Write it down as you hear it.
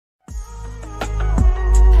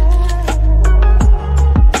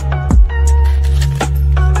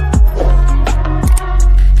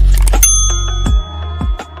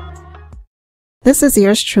This is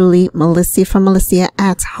yours truly, Melissa from Melissa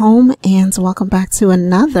at Home, and welcome back to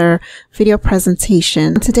another video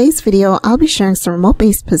presentation. In today's video, I'll be sharing some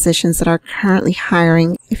remote-based positions that are currently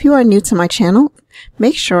hiring. If you are new to my channel,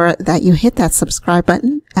 make sure that you hit that subscribe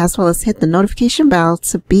button as well as hit the notification bell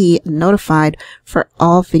to be notified for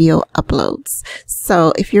all video uploads.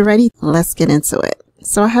 So if you're ready, let's get into it.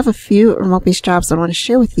 So I have a few remote-based jobs I want to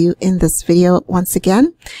share with you in this video once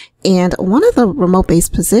again. And one of the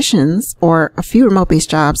remote-based positions, or a few remote-based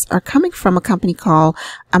jobs, are coming from a company called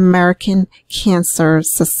American Cancer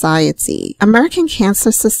Society. American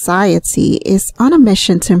Cancer Society is on a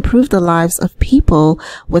mission to improve the lives of people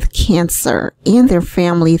with cancer and their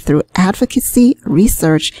family through advocacy,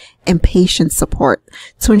 research, and patient support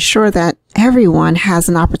to ensure that everyone has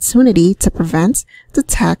an opportunity to prevent,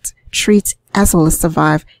 detect, treat, as well as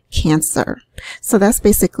survive cancer. So that's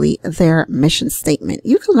basically their mission statement.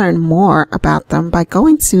 You can learn more about them by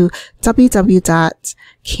going to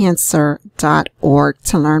www.cancer.org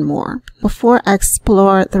to learn more. Before I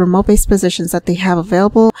explore the remote-based positions that they have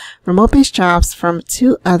available, remote-based jobs from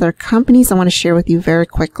two other companies I want to share with you very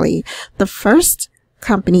quickly. The first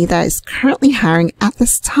company that is currently hiring at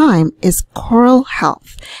this time is Coral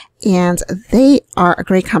Health. And they are a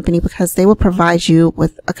great company because they will provide you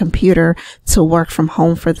with a computer to work from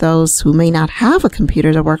home for those who may not have a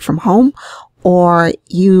computer to work from home, or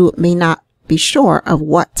you may not be sure of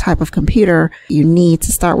what type of computer you need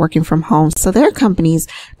to start working from home. So there are companies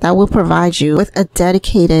that will provide you with a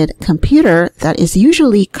dedicated computer that is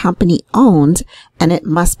usually company owned, and it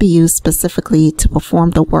must be used specifically to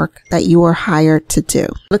perform the work that you are hired to do.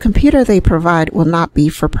 The computer they provide will not be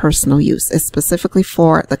for personal use. It's specifically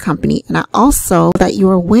for the company. And I also that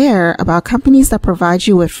you're aware about companies that provide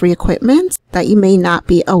you with free equipment that you may not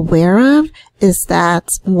be aware of is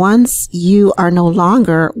that once you are no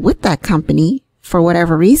longer with that company for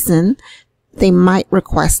whatever reason, they might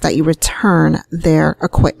request that you return their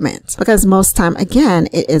equipment because most time, again,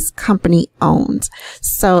 it is company owned.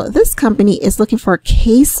 So this company is looking for a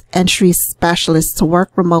case entry specialist to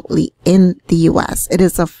work remotely in the US. It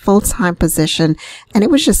is a full-time position and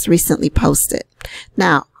it was just recently posted.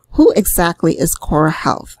 Now, who exactly is Coral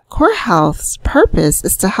Health? Coral Health's purpose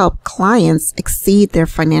is to help clients exceed their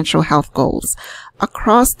financial health goals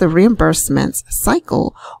across the reimbursement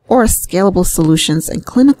cycle, or scalable solutions and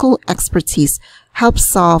clinical expertise help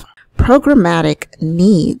solve programmatic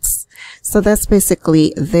needs. So that's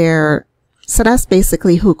basically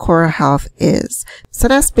who Coral Health is. So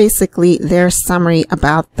that's basically their summary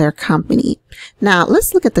about their company. Now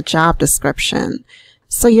let's look at the job description.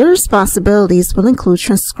 So your responsibilities will include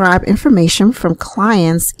transcribe information from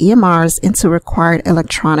clients' EMRs into required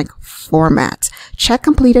electronic format, check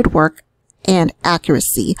completed work and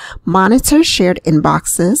accuracy, monitor shared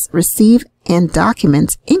inboxes, receive and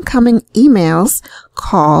document incoming emails,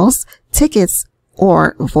 calls, tickets,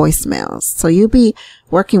 or voicemails. So you'll be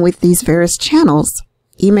working with these various channels: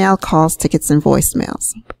 email, calls, tickets, and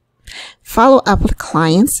voicemails. Follow up with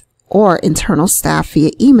clients or internal staff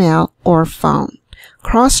via email or phone.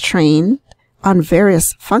 Cross-train on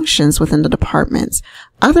various functions within the department.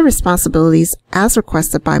 Other responsibilities as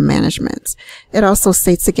requested by management. It also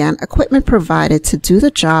states again, equipment provided to do the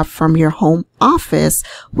job from your home office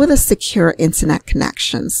with a secure internet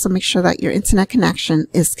connection. So make sure that your internet connection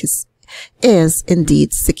is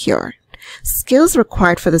indeed secure. Skills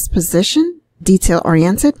required for this position: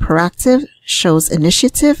 detail-oriented, proactive, shows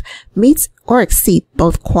initiative, meets or exceed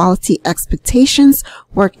both quality expectations,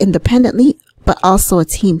 work independently, but also a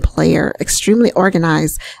team player, extremely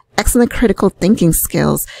organized, excellent critical thinking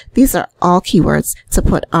skills. These are all keywords to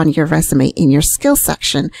put on your resume in your skills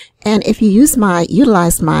section. And if you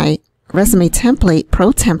utilize my resume template,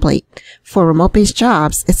 pro template for remote-based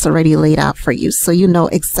jobs, it's already laid out for you. So you know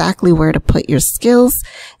exactly where to put your skills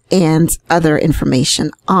and other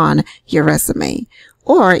information on your resume.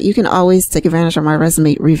 Or you can always take advantage of my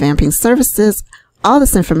resume revamping services. All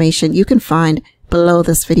this information you can find below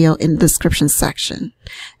this video in the description section.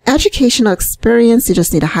 Educational experience: you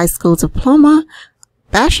just need a high school diploma.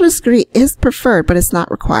 Bachelor's degree is preferred, but it's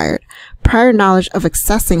not required. Prior knowledge of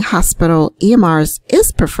accessing hospital EMRs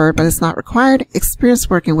is preferred, but it's not required. Experience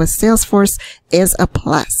working with Salesforce is a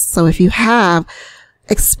plus. So if you have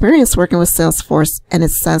experience working with Salesforce and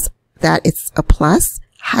it says that it's a plus,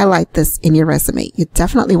 highlight this in your resume. You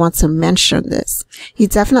definitely want to mention this. You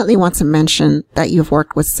definitely want to mention that you've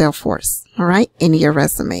worked with Salesforce, all right, in your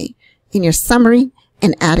resume, in your summary,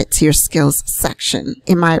 and add it to your skills section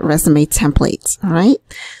in my resume template. All right.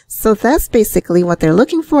 So that's basically what they're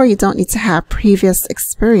looking for. You don't need to have previous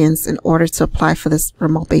experience in order to apply for this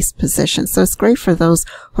remote-based position. So it's great for those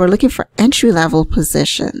who are looking for entry-level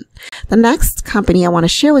position. The next company I want to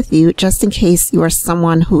share with you, just in case you are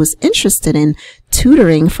someone who is interested in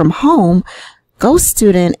tutoring from home,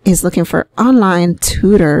 Gostudent is looking for online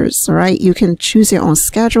tutors, right? You can choose your own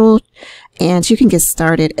schedule and you can get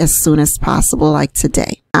started as soon as possible, like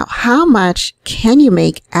today. Now, how much can you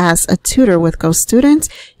make as a tutor with Gostudent?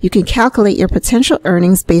 You can calculate your potential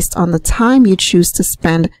earnings based on the time you choose to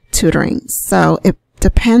spend tutoring. So it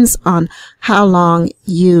depends on how long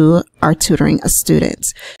you are tutoring a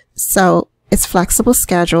student. So it's flexible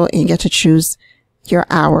schedule and you get to choose your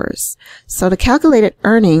hours. So the calculated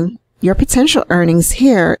earning, your potential earnings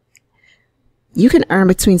here, you can earn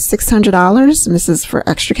between $600, and this is for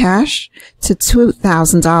extra cash, to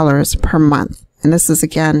 $2,000 per month. And this is,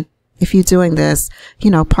 again, if you're doing this,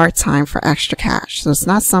 part-time for extra cash. So it's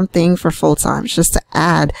not something for full-time. It's just to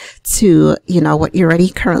add to, what you already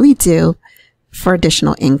currently do for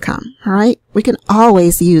additional income. All right. We can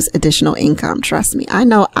always use additional income. Trust me. I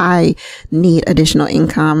know I need additional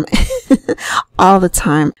income all the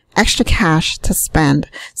time. Extra cash to spend.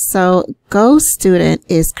 So Gostudent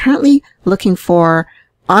is currently looking for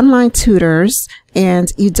online tutors,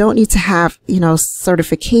 and you don't need to have,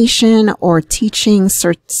 certification or teaching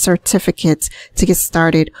certificates to get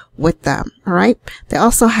started with them. All right. They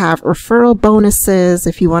also have referral bonuses.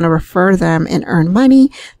 If you want to refer them and earn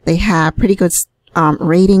money, they have pretty good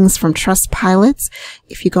ratings from Trustpilot.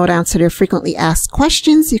 If you go down to their frequently asked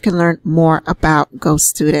questions, you can learn more about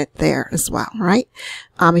Gostudent there as well. Right.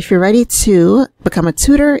 If you're ready to become a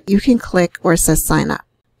tutor, you can click where it says sign up.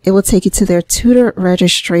 It will take you to their tutor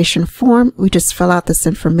registration form. We just fill out this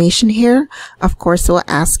information here. Of course, it will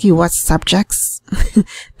ask you what subjects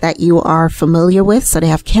that you are familiar with. So they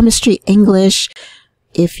have chemistry, English.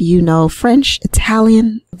 If you know French,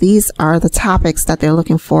 Italian, these are the topics that they're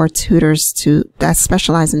looking for tutors that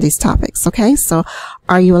specialize in these topics. Okay. So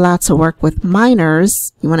are you allowed to work with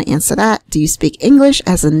minors? You want to answer that. Do you speak English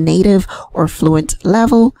as a native or fluent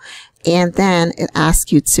level? And then it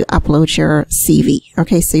asks you to upload your CV.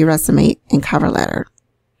 Okay. So your resume and cover letter.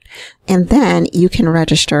 And then you can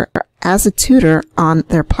register as a tutor on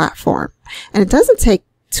their platform. And it doesn't take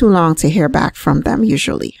too long to hear back from them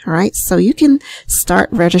usually. All right. So you can start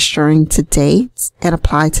registering today and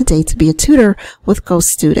apply today to be a tutor with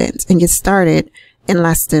Gostudent and get started in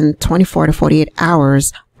less than 24 to 48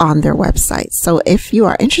 hours on their website. So if you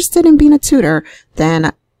are interested in being a tutor,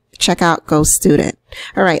 then check out Gostudent.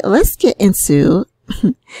 All right. Let's get into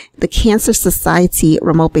the Cancer Society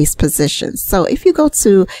remote-based positions. So if you go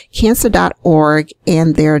to cancer.org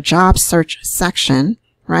and their job search section,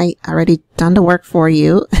 right? I already done the work for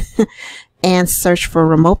you and search for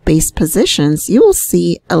remote-based positions, you will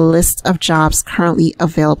see a list of jobs currently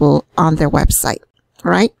available on their website.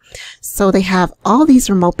 All right. So they have all these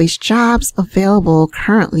remote-based jobs available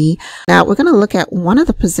currently. Now we're going to look at one of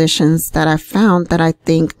the positions that I found that I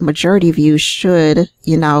think majority of you should,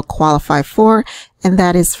 qualify for, and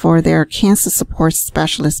that is for their cancer support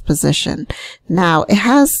specialist position. Now it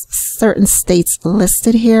has certain states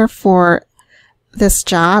listed here for this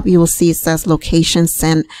job. You will see it says location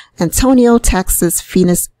San Antonio, Texas,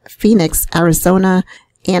 Phoenix, Arizona,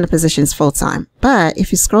 and the position is full-time. But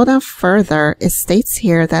if you scroll down further, it states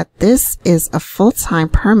here that this is a full-time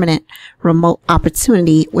permanent remote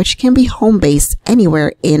opportunity, which can be home-based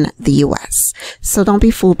anywhere in the U.S. So don't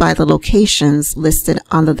be fooled by the locations listed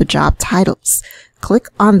under the job titles. Click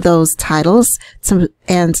on those titles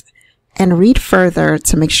and read further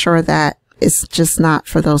to make sure that it's just not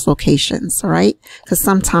for those locations. All right. Because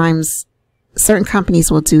sometimes certain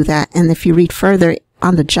companies will do that. And if you read further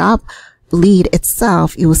on the job lead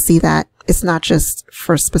itself, you will see that it's not just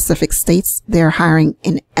for specific states. They're hiring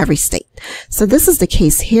in every state. So this is the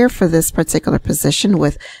case here for this particular position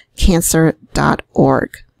with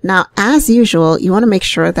cancer.org. Now, as usual, you want to make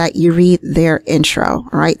sure that you read their intro,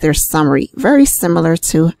 all right? Their summary, very similar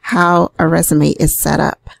to how a resume is set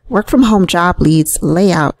up. Work from home job leads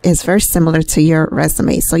layout is very similar to your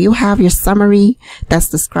resume. So you have your summary that's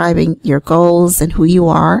describing your goals and who you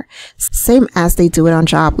are, same as they do it on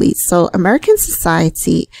job leads. So American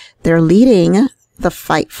Society, they're leading the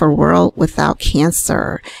fight for world without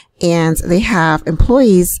cancer. And they have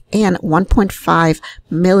employees and 1.5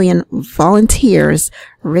 million volunteers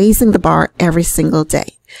raising the bar every single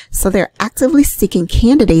day. So they're actively seeking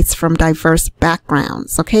candidates from diverse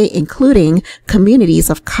backgrounds, okay, including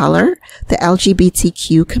communities of color, the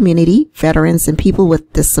LGBTQ community, veterans, and people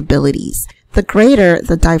with disabilities. The greater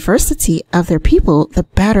the diversity of their people, the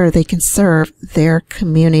better they can serve their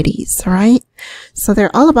communities, right? So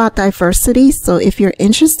they're all about diversity. So if you're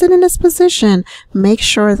interested in this position, make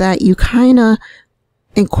sure that you kind of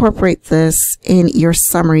incorporate this in your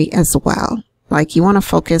summary as well. Like, you want to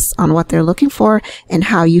focus on what they're looking for and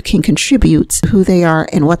how you can contribute to who they are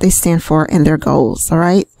and what they stand for and their goals, all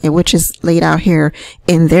right? And which is laid out here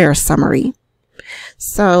in their summary.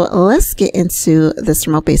 So let's get into this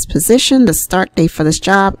remote-based position. The start date for this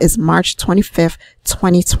job is March 25th,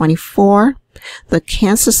 2024. The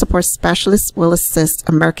Cancer Support Specialist will assist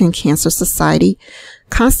American Cancer Society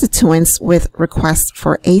constituents with requests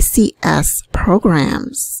for ACS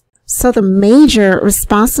programs. So the major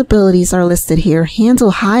responsibilities are listed here.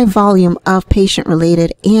 Handle high volume of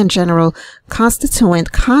patient-related and general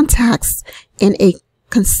constituent contacts in a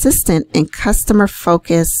consistent and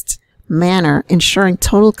customer-focused manner, ensuring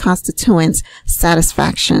total constituent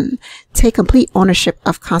satisfaction. Take complete ownership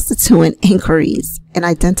of constituent inquiries and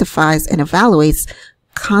identifies and evaluates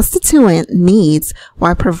constituent needs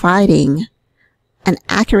while providing an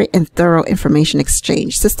accurate and thorough information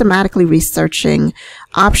exchange, systematically researching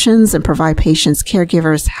options and provide patients,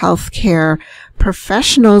 caregivers, healthcare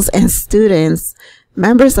professionals, and students,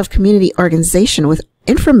 members of community organization with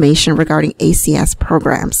information regarding ACS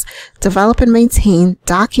programs. Develop and maintain,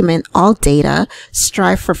 document all data,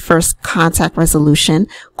 strive for first contact resolution,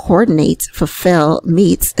 coordinate, fulfill,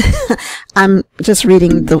 meet. I'm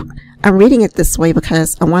reading it this way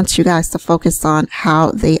because I want you guys to focus on how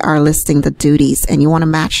they are listing the duties, and you want to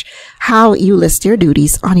match how you list your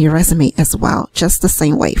duties on your resume as well, just the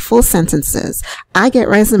same way. Full sentences. I get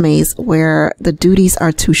resumes where the duties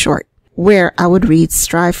are too short, where I would read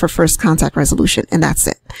strive for first contact resolution, and that's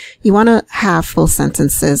it. You want to have full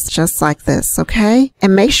sentences just like this, okay?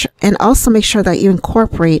 And also make sure that you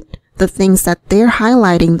incorporate the things that they're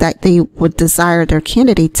highlighting that they would desire their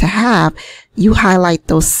candidate to have. You highlight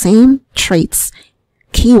those same traits,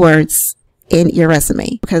 keywords in your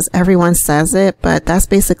resume, because everyone says it, but that's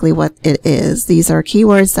basically what it is. These are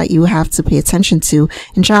keywords that you have to pay attention to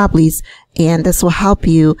in job leads, and this will help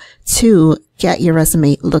you to get your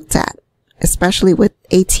resume looked at, especially with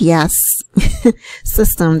ATS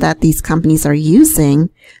system that these companies are using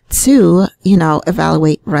to,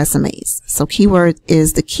 evaluate resumes. So keyword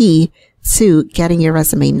is the key to getting your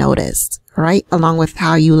resume noticed, right? Along with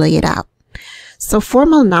how you lay it out. So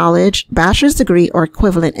formal knowledge, bachelor's degree or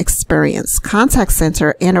equivalent experience, contact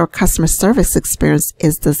center and or customer service experience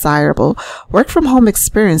is desirable. Work from home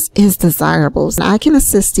experience is desirable. And I can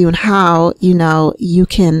assist you in how, you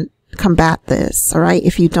can combat this, all right?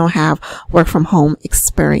 If you don't have work from home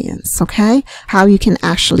experience, okay? How you can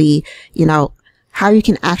actually,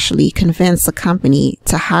 convince a company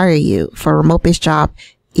to hire you for a remote-based job,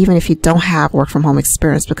 even if you don't have work from home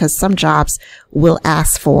experience, because some jobs will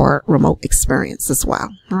ask for remote experience as well.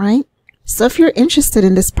 All right. So if you're interested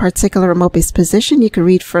in this particular remote-based position, you can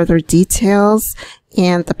read further details,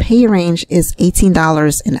 and the pay range is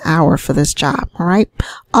 $18 an hour for this job. All right.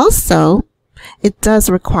 Also, it does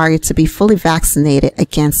require you to be fully vaccinated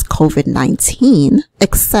against COVID-19,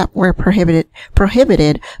 except where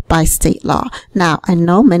prohibited by state law. Now, I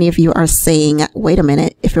know many of you are saying, wait a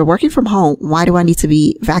minute, if you're working from home, why do I need to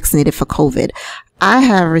be vaccinated for COVID? I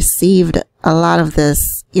have received a lot of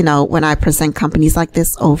this, when I present companies like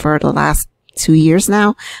this over the last 2 years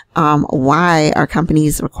now. Why are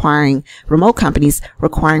remote companies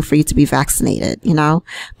requiring for you to be vaccinated,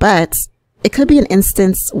 But it could be an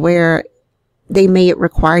instance where they may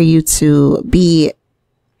require you to be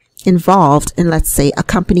involved in, let's say, a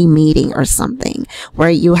company meeting or something where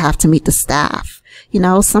you have to meet the staff.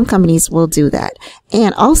 Some companies will do that.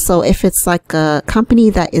 And also, if it's like a company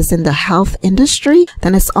that is in the health industry,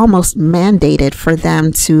 then it's almost mandated for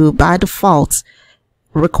them to, by default,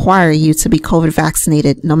 require you to be COVID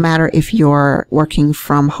vaccinated, no matter if you're working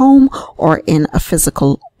from home or in a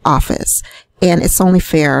physical office. And it's only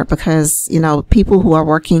fair because, people who are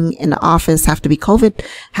working in the office have to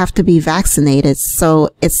be vaccinated. So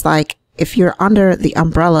it's like, if you're under the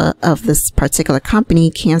umbrella of this particular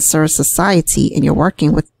company, Cancer Society, and you're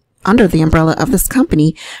working under the umbrella of this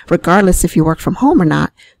company, regardless if you work from home or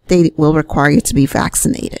not, they will require you to be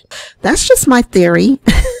vaccinated. That's just my theory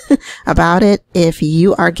about it. If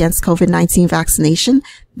you are against COVID-19 vaccination,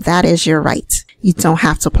 that is your right. You don't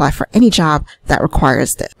have to apply for any job that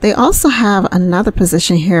requires this. They also have another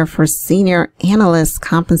position here for senior analyst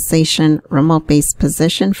compensation remote-based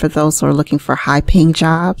position for those who are looking for high-paying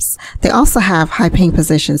jobs. They also have high-paying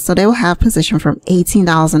positions. So they will have position from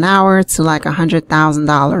 $18 an hour to like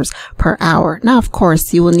 $100,000 per hour. Now, of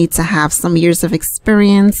course, you will need to have some years of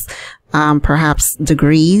experience perhaps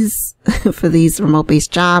degrees for these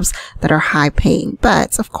remote-based jobs that are high paying.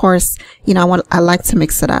 But of course, you know, I like to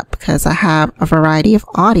mix it up because I have a variety of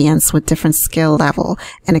audience with different skill level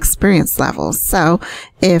and experience levels. So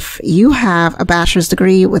if you have a bachelor's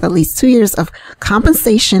degree with at least 2 years of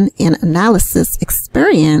compensation and analysis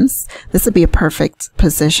experience, this would be a perfect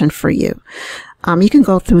position for you. You can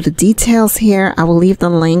go through the details here. I will leave the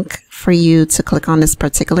link for you to click on this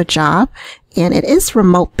particular job, and it is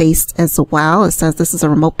remote based as well. It says this is a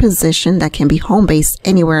remote position that can be home based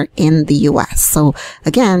anywhere in the US. So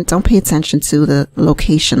again, don't pay attention to the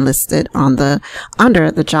location listed on under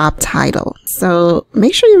the job title. So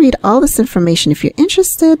make sure you read all this information if you're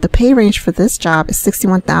interested. The pay range for this job is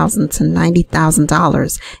 $61,000 to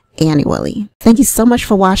 $90,000 annually. Thank you so much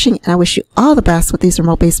for watching, and I wish you all the best with these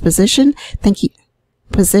remote-based position. Thank you.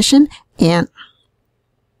 And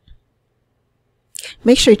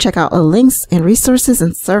make sure you check out the links and resources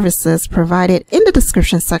and services provided in the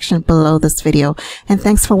description section below this video. And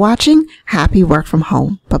thanks for watching. Happy work from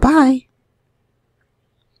home. Bye-bye.